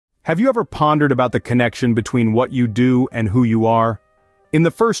Have you ever pondered about the connection between what you do and who you are? In the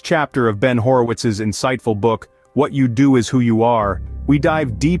first chapter of Ben Horowitz's insightful book, What You Do Is Who You Are, we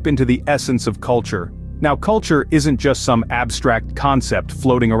dive deep into the essence of culture. Now, culture isn't just some abstract concept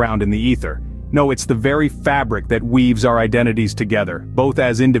floating around in the ether. No, it's the very fabric that weaves our identities together, both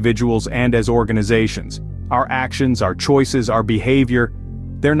as individuals and as organizations. Our actions, our choices, our behavior,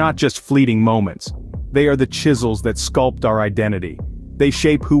 they're not just fleeting moments. They are the chisels that sculpt our identity. They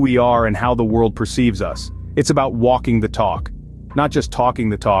shape who we are and how the world perceives us. It's about walking the talk. Not just talking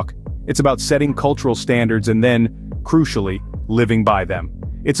the talk, it's about setting cultural standards and then, crucially, living by them.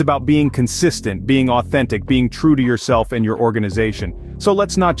 It's about being consistent, being authentic, being true to yourself and your organization. So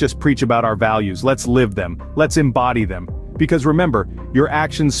let's not just preach about our values, let's live them, let's embody them. Because remember, your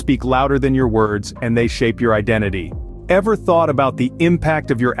actions speak louder than your words and they shape your identity. Ever thought about the impact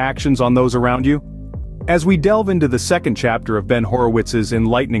of your actions on those around you? As we delve into the second chapter of Ben Horowitz's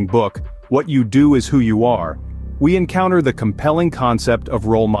enlightening book, What You Do Is Who You Are, we encounter the compelling concept of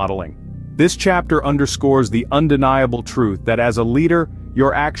role modeling. This chapter underscores the undeniable truth that as a leader,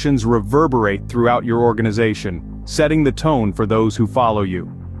 your actions reverberate throughout your organization, setting the tone for those who follow you.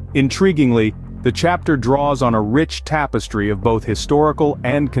 Intriguingly, the chapter draws on a rich tapestry of both historical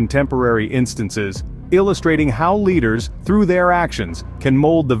and contemporary instances, illustrating how leaders, through their actions, can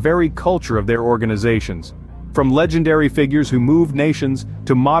mold the very culture of their organizations. From legendary figures who moved nations,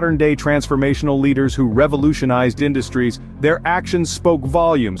 to modern-day transformational leaders who revolutionized industries, their actions spoke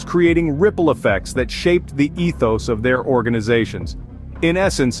volumes, creating ripple effects that shaped the ethos of their organizations. In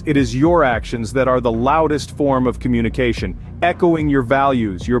essence, it is your actions that are the loudest form of communication, echoing your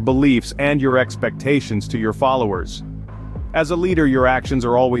values, your beliefs, and your expectations to your followers. As a leader, your actions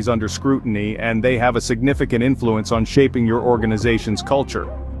are always under scrutiny, and they have a significant influence on shaping your organization's culture.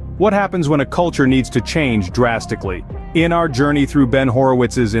 What happens when a culture needs to change drastically? In our journey through Ben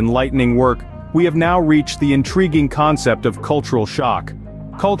Horowitz's enlightening work, we have now reached the intriguing concept of cultural shock.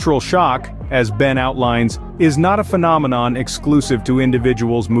 Cultural shock, as Ben outlines, is not a phenomenon exclusive to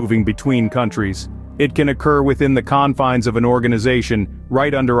individuals moving between countries. It can occur within the confines of an organization,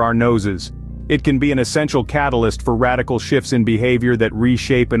 right under our noses. It can be an essential catalyst for radical shifts in behavior that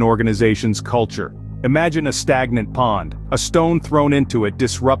reshape an organization's culture. Imagine a stagnant pond. A stone thrown into it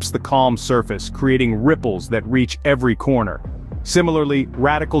disrupts the calm surface, creating ripples that reach every corner. Similarly,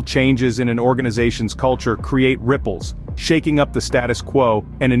 radical changes in an organization's culture create ripples, shaking up the status quo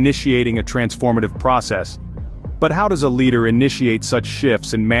and initiating a transformative process. But how does a leader initiate such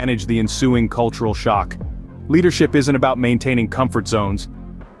shifts and manage the ensuing cultural shock? Leadership isn't about maintaining comfort zones.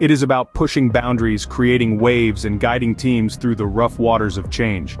 It is about pushing boundaries, creating waves, and guiding teams through the rough waters of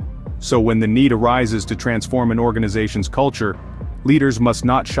change. So when the need arises to transform an organization's culture, leaders must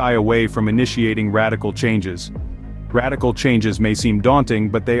not shy away from initiating radical changes. Radical changes may seem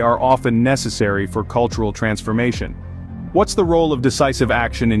daunting, but they are often necessary for cultural transformation. What's the role of decisive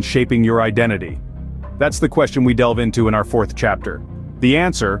action in shaping your identity? That's the question we delve into in our fourth chapter. The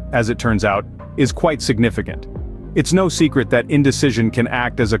answer, as it turns out, is quite significant. It's no secret that indecision can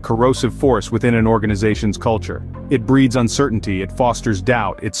act as a corrosive force within an organization's culture. It breeds uncertainty, it fosters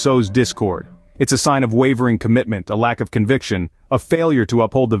doubt, it sows discord. It's a sign of wavering commitment, a lack of conviction, a failure to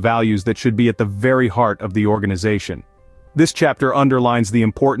uphold the values that should be at the very heart of the organization. This chapter underlines the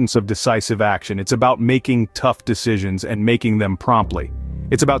importance of decisive action. It's about making tough decisions and making them promptly.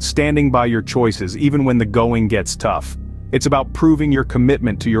 It's about standing by your choices even when the going gets tough. It's about proving your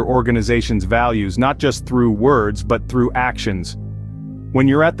commitment to your organization's values not just through words but through actions. When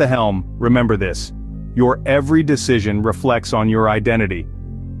you're at the helm, remember this: your every decision reflects on your identity.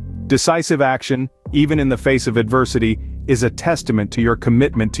 Decisive action, even in the face of adversity, is a testament to your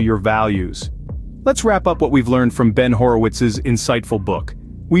commitment to your values. Let's wrap up what we've learned from Ben Horowitz's insightful book.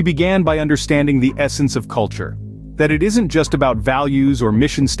 We began by understanding the essence of culture. That it isn't just about values or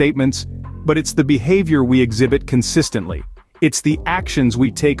mission statements, but it's the behavior we exhibit consistently. It's the actions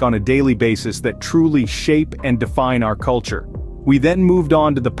we take on a daily basis that truly shape and define our culture. We then moved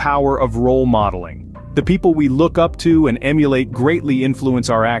on to the power of role modeling. The people we look up to and emulate greatly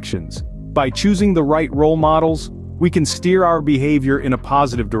influence our actions. By choosing the right role models, we can steer our behavior in a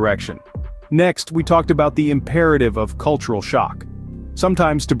positive direction. Next, we talked about the imperative of cultural shock.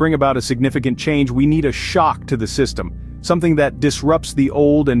 Sometimes, to bring about a significant change, we need a shock to the system, something that disrupts the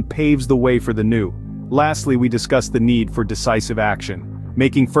old and paves the way for the new. Lastly, we discussed the need for decisive action.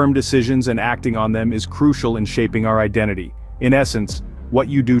 Making firm decisions and acting on them is crucial in shaping our identity. In essence, what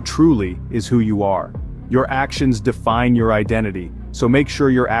you do truly is who you are. Your actions define your identity, so make sure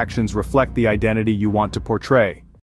your actions reflect the identity you want to portray.